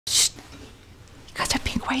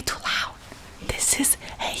talking way too loud. This is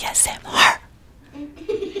ASMR.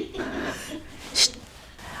 Shh.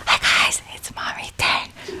 Hi guys, it's Mommy Tang.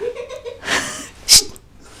 Shh.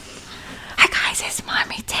 Hi guys, it's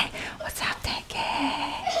Mommy Tang. What's up, Tang?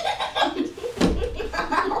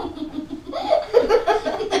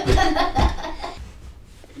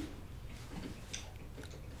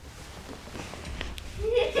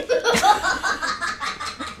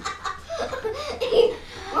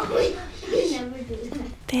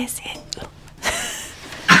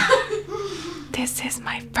 This is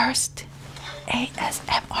my first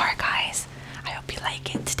ASMR, guys. I hope you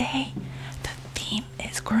like it today. The theme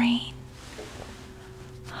is green.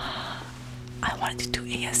 I wanted to do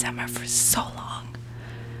ASMR for so long,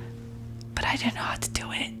 but I didn't know how to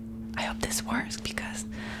do it. I hope this works because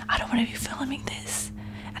I don't want to be filming this,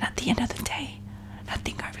 and at the end of the day,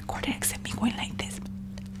 nothing I recorded except me going like this.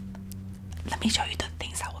 Let me show you the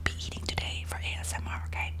things I will be eating today for ASMR,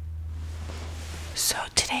 okay? So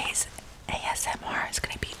today's ASMR is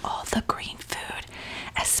going to be all the green food,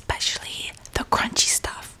 especially the crunchy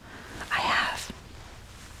stuff. I have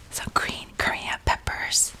some green Korean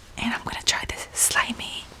peppers, and I'm going to try this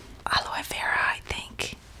slimy aloe vera, I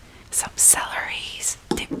think. Some celeries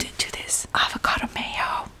dipped into this avocado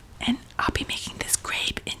mayo, and I'll be making this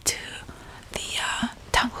grape into the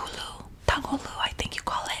tanghulu, I think you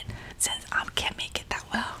call it, since I can't make it that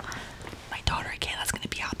well. My daughter Kayla's going to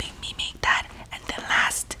be helping me make that. And then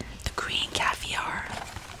last, the green caviar.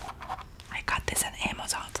 I got this on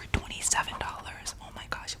Amazon for $27. Oh my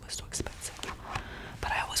gosh, it was so expensive.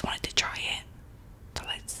 But I always wanted to try it. So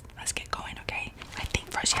let's get going, okay? I think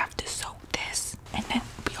first you have to soak this, and then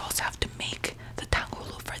we also have to make the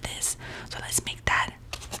tanghulu for this. So let's make that.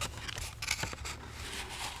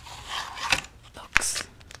 Looks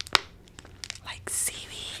like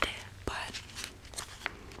seaweed, but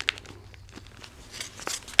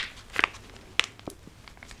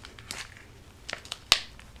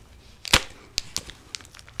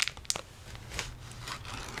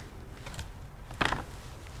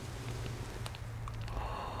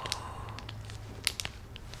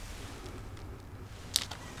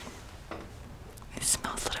it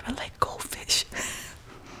smells a little bit like goldfish.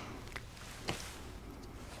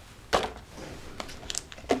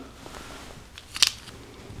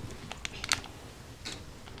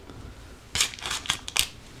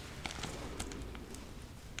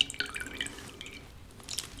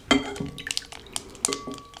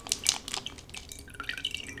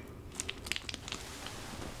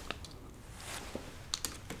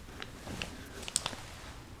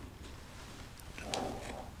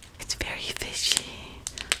 It's very fishy.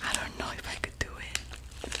 I don't know if I could do it.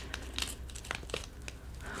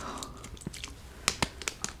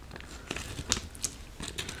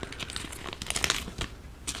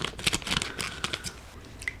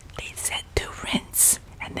 They said to rinse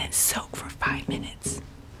and then soak for 5 minutes.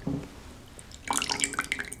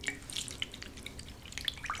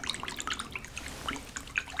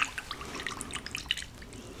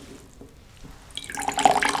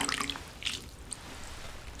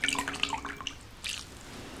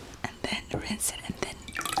 And then rinse it and then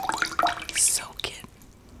soak it.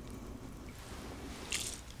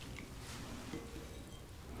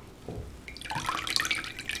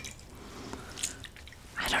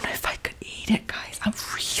 I don't know if I could eat it, guys. I'm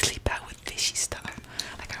really bad with fishy stuff.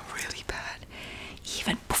 Like, I'm really bad.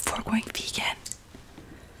 Even before going vegan,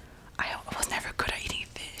 I was never good at eating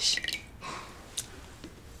fish.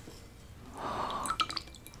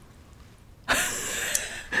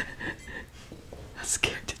 I'm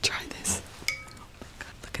scared to try this. Oh my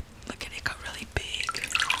god, look at it, got really big.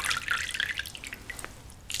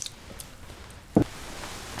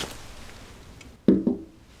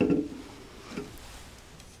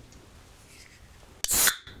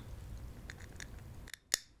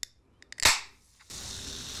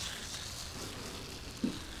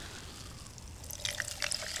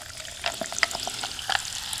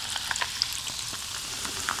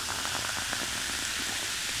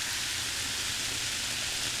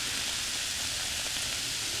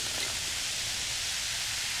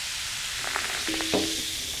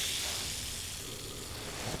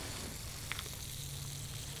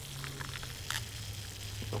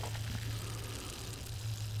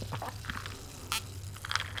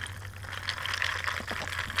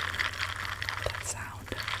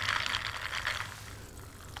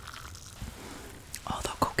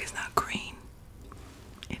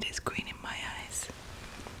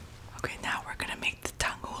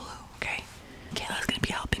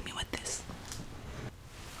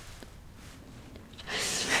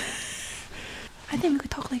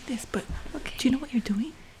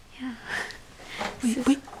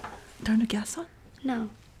 payaso? No.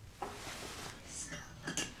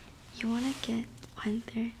 You want to get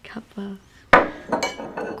 1/3 cup of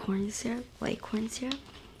corn syrup, white corn syrup.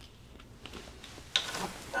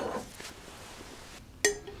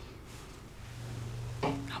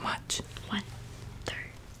 How much? 1/3.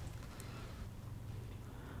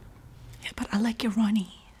 Yeah, but I like it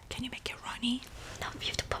runny. Can you make it runny? No, you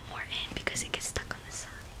have to put more in because it gets stuck on the side.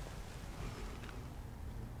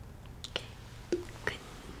 Okay, good.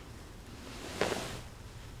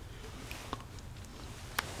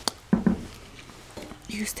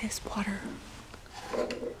 Use this water.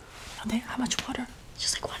 And then how much water?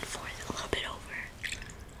 Just like 1/4, a little bit over.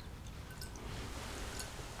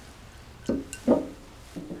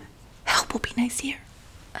 Help will be nice here.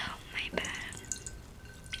 Oh, my bad.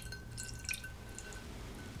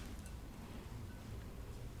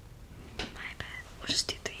 My bad. We'll just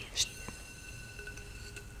do 3 inches.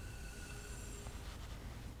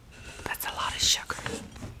 That's a lot of sugar.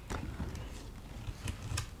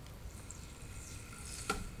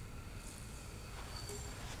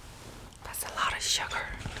 That's a lot of sugar.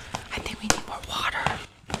 I think we need more water.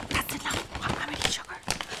 That's enough. How many sugar?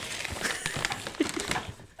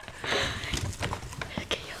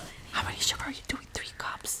 Okay, y'all. How many sugar are you doing? 3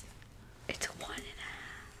 cups? It's 1.5.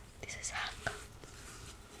 This is half cup.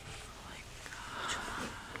 Oh my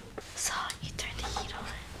god. So you turn the heat on.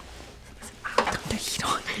 I'll turn the heat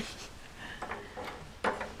on.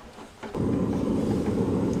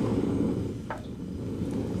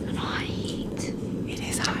 On high heat. It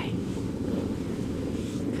is high.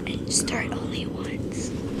 And stir it only once.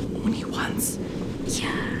 Only once?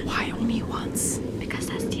 Yeah, Why only once? because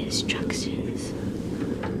that's the instructions.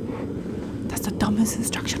 That's the dumbest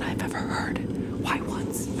instruction I've ever heard. Why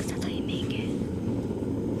once? Because that's how you make it.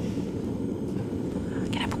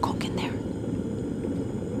 Can I put Coke in there?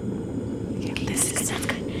 Okay, this is That's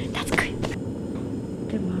good. That's good.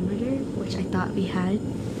 Thermometer, which I thought we had,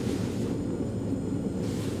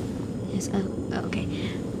 is okay.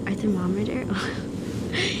 Our thermometer,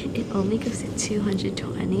 it only goes to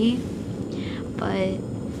 220, but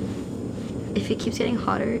if it keeps getting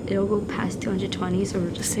hotter, it'll go past 220. So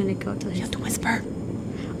we're just gonna go to You his. have to whisper.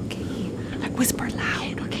 Okay. Like whisper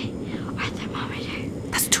loud. Okay. Our thermometer.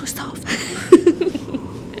 That's too soft.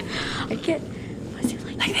 I can't. Was it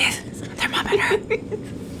Like this. Thermometer.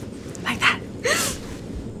 Like that.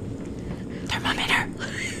 Thermometer.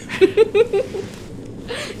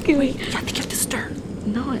 Okay, wait. I think you have to stir.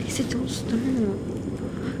 No, I said don't stir.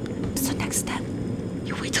 So next step.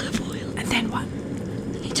 You wait till it boils. And then what?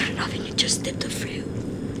 Then you turn it off and you just dip the fruit.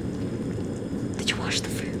 Did you wash the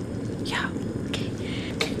fruit? Yeah. Okay.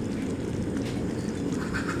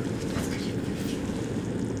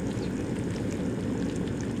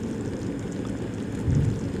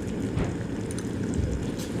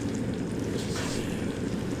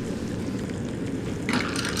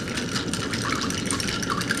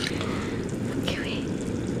 Okay, wait.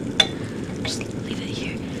 Just leave it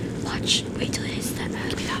here. Watch. Wait till it hits that F.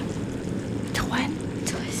 Give me that. Till when?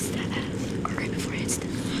 Till it hits that F. Or right before it hits the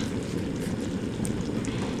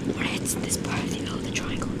When it hits this part of the O, the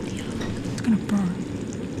triangle of the O. It's gonna burn.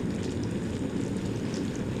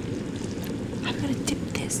 I'm gonna dip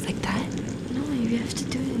this like that. No, you have to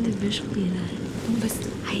do it individually then. No, let's.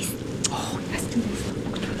 I. Oh, let's do this.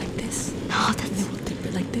 We'll do it like this. No, And that's. then we'll dip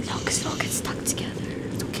it like this. No, because it all gets stuck together.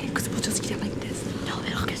 It's okay, because we'll just eat it like this. No,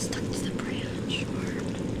 it all gets stuck to the branch.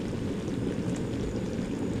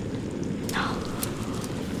 No.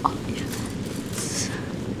 Oh, yeah.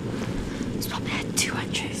 It's probably at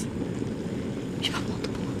 200. You should put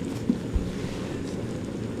multiple.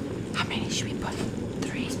 How many should we put?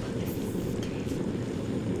 3?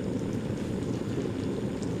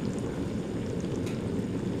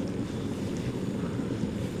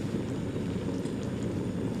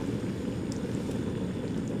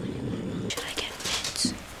 Should I get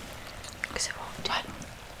mint? Because it won't. What?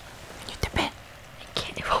 You dip it. I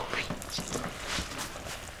can't. It won't reach.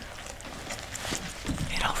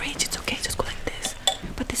 It'll reach. It's okay. Just go like this.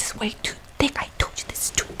 But this is way too thick. I told you this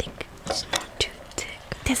is too thick. It's not too thick.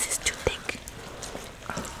 This is too thick.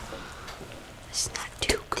 It's not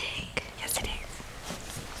too thick. Yes, it is.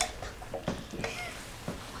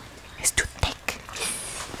 It's too thick.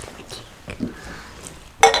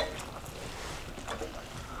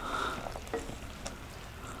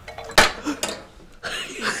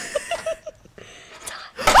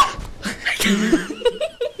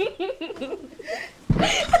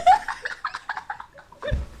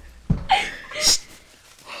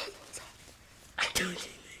 I told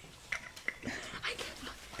you.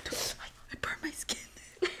 I burned my skin.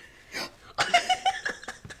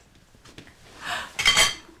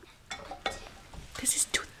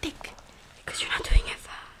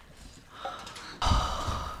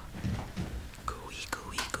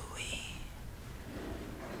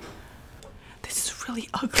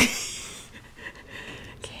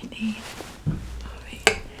 candy. Oh, wait.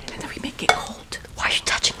 And then we make it cold. Why are you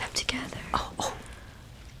touching them together? Oh.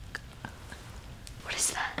 What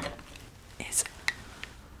is that? It's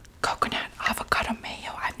coconut avocado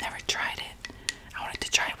mayo. I've never tried it. I wanted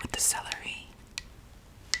to try it with the celery.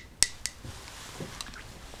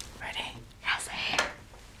 Ready? Yes, I am.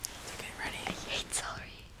 Okay, ready? I hate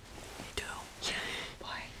celery. You do? Yeah.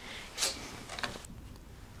 Why?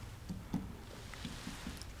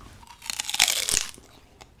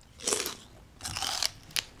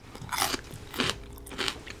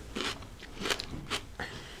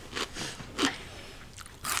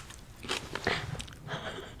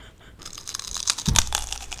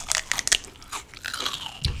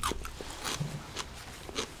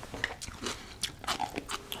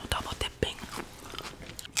 Double dipping.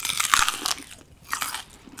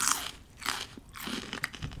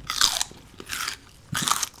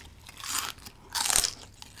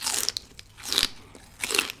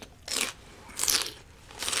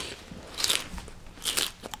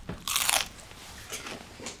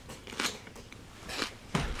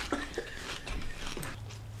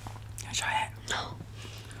 You try it? No.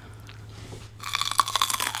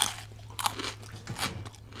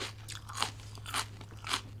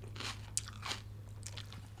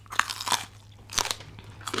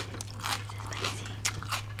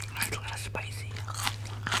 It's a little spicy.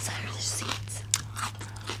 Outside are the seeds.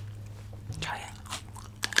 Try it.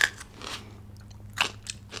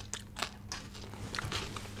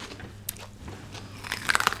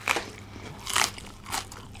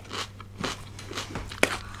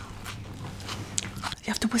 You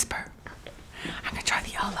have to whisper. I'm gonna try the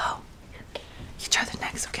yellow. You try the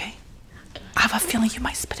next, okay? I have a feeling you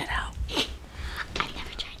might spit it out. I've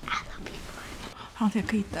never tried aloe before. I don't think I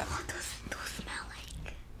could eat that. Those smell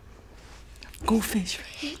like... Goldfish.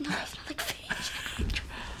 No, they smell like fish.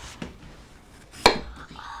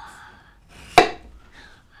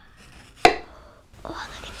 Oh,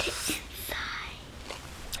 look at the inside.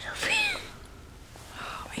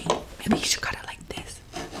 Oh, wait. Maybe you should cut it like this.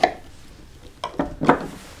 Oh,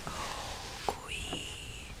 gooey.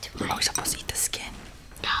 Are we supposed to eat the skin?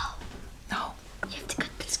 No, No. you have to cut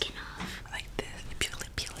the skin off. Like this. You peel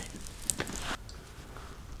it, peel it.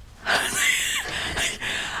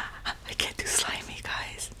 I can't do slimy,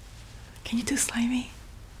 guys. Can you do slimy?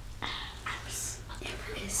 There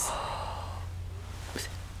is.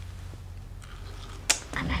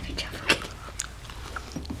 I'm having trouble.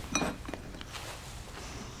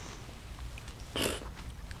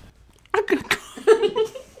 I'm gonna go.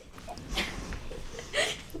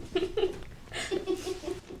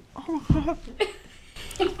 Oh my god.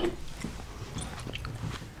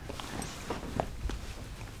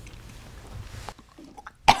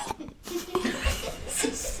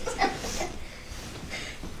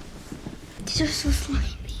 These are so slimy.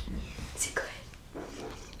 Is it good?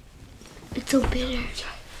 It's so bitter.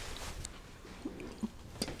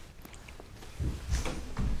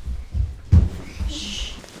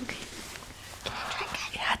 Okay.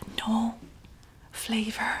 It had no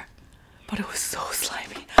flavor, but it was so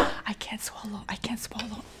slimy. I can't swallow. I can't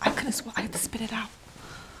swallow. I couldn't swallow. I had to spit it out.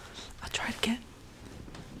 I'll try it again.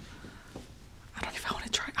 I don't know if I want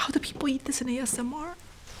to try. How do people eat this in ASMR?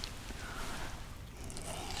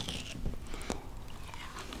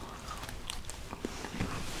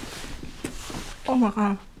 Oh my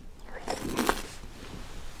god.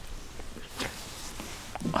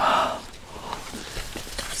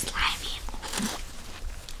 So slimy.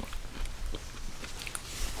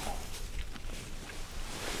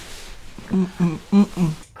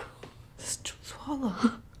 Just swallow.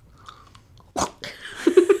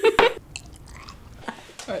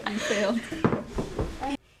 Alright, you failed.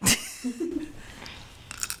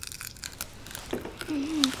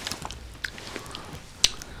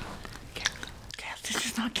 Okay, this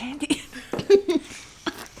is not candy.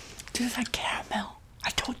 This is like caramel. I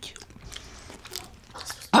told you.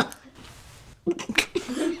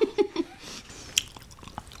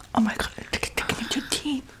 Oh my god, it's sticking into your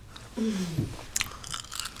teeth.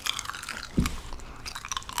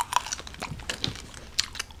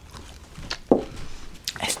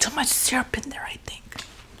 There's too much syrup in there, I think.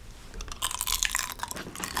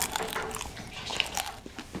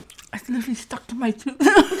 It's literally stuck to my tooth.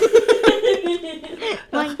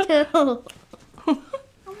 Mine too.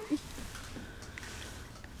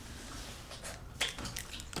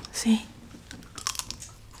 See?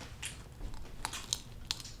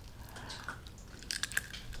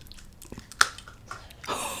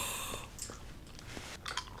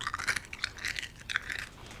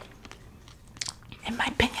 In my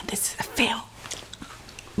opinion, this is a fail.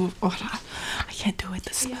 Ooh, oh, I can't do it,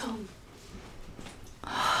 the smell.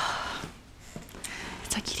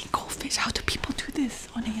 It's like eating goldfish. How do people do this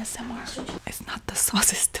on ASMR? It's not the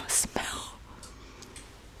sauce, it's the smell.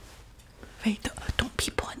 Wait, don't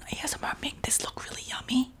people in ASMR make this look really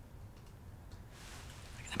yummy?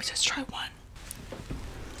 Let me just try one.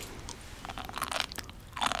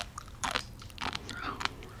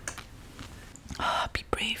 Oh, be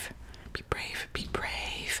brave. Be brave. Be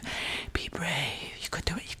brave. Be brave. You could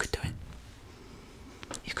do it. You could do it.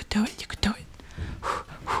 You could do it. You could do it.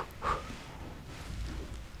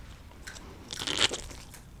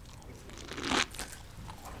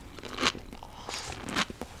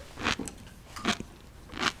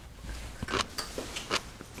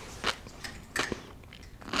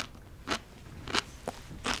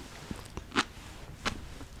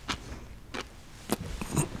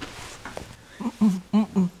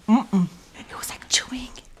 It was like chewing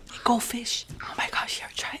a goldfish. Oh my gosh, here,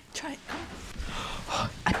 try it, try it.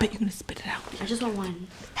 I bet you're gonna spit it out. I just want one.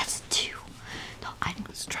 That's two. No,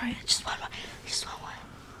 let's try it. Just want one. Just want one.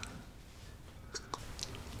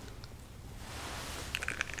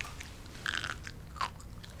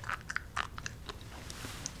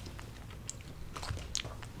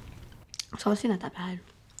 It's honestly not that bad.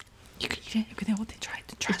 You can eat it. You can hold it. Try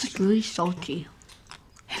it. Try It's it. really salty.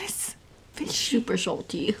 And it's fishy. Super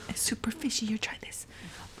salty. It's super fishy. You try this.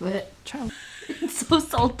 But Try it. it's so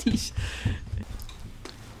salty.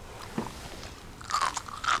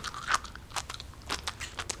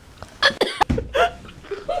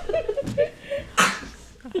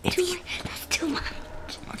 That's too much.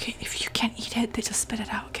 Okay, if you can't eat it, then just spit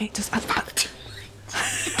it out. Okay, just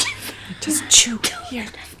just chew. Here.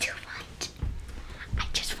 That's too much. I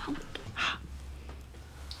just want.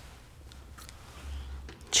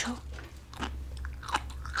 Chew.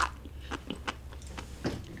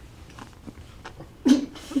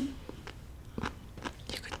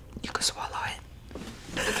 You could swallow it.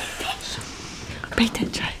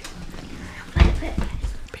 Peyton, try.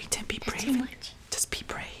 Peyton, be brave. Too much. Just be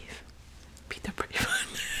brave. Be the brave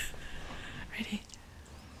one. Ready?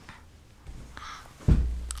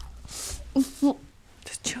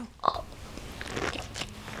 Just chew. Oh.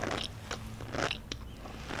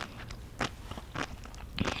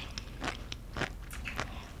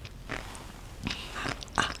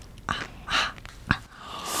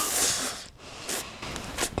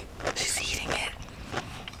 She's eating it.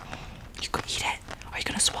 You could eat it. Are you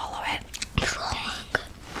gonna swallow it?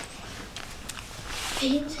 I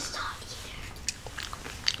didn't just stop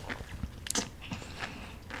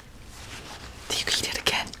You could eat it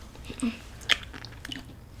again.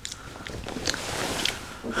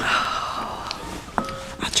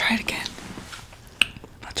 I'll try it again.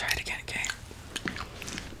 I'll try it again, okay?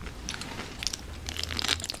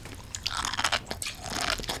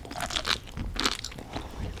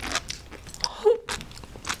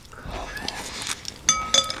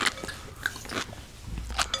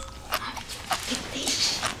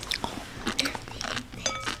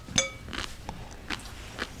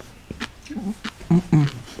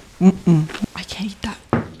 I can't eat that.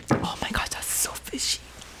 Oh my god, that's so fishy.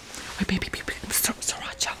 Wait, baby,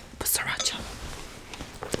 sriracha. Put sriracha.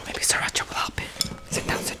 Maybe sriracha will help it. Sit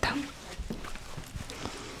down, sit down.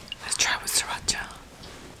 Let's try with sriracha.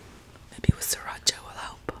 Maybe with sriracha will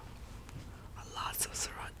help. Lots of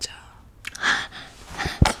sriracha.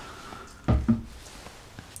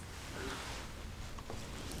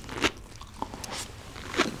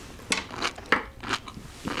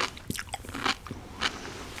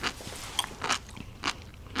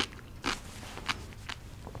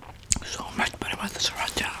 So much better with the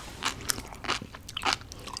sriracha.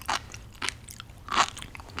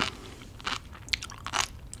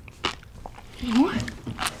 What?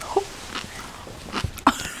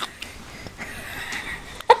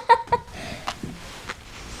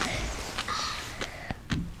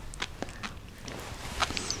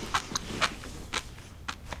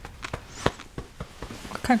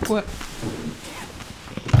 What kind of what?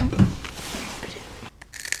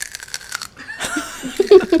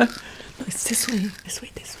 No, it's this way. This way,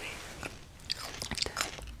 this way.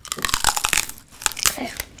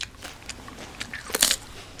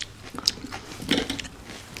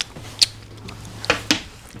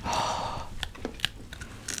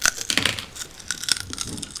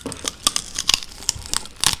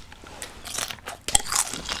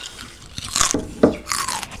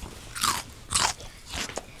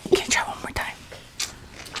 Can you try one more time?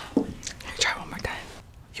 Can you try one more time?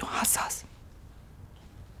 You want hot sauce?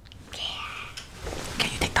 Can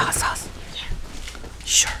you take the hot sauce? Yeah.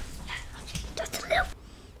 Sure. Just a little.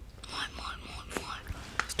 More.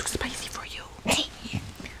 It's too spicy for you. Yeah.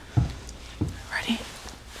 Ready?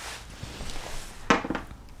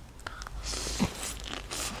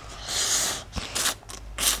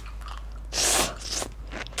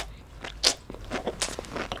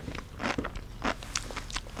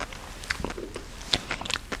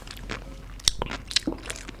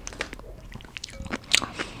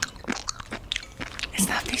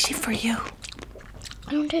 squishy for you?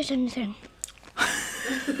 I don't taste anything.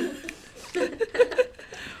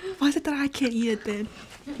 Why is it that I can't eat it then?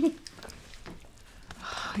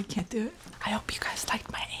 I can't do it. I hope you guys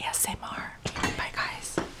liked my ASMR. Bye,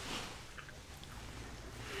 guys.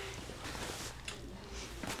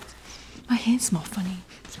 My hands smell funny.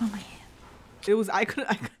 Smell my hand. It was I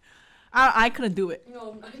couldn't do it.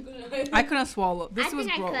 No, I couldn't. I couldn't swallow. This was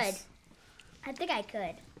gross. I think I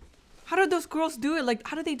could. How do those girls do it? Like,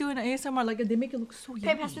 how do they do it in ASMR? Like, they make it look so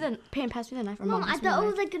yummy. Pass me the knife. Or Mom, I pass me the thought it knife.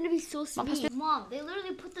 was like gonna be so pass sweet. Mom, they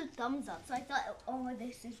literally put the thumbs up, so I thought, oh,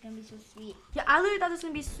 this is gonna be so sweet. Yeah, I literally thought this was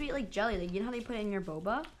gonna be sweet like jelly. Like, you know how they put it in your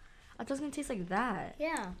boba? I thought it was gonna taste like that.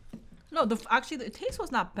 Yeah. No, actually, the taste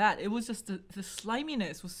was not bad. It was just the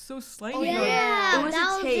sliminess was so slimy. Oh, yeah, It was that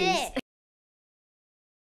a was taste.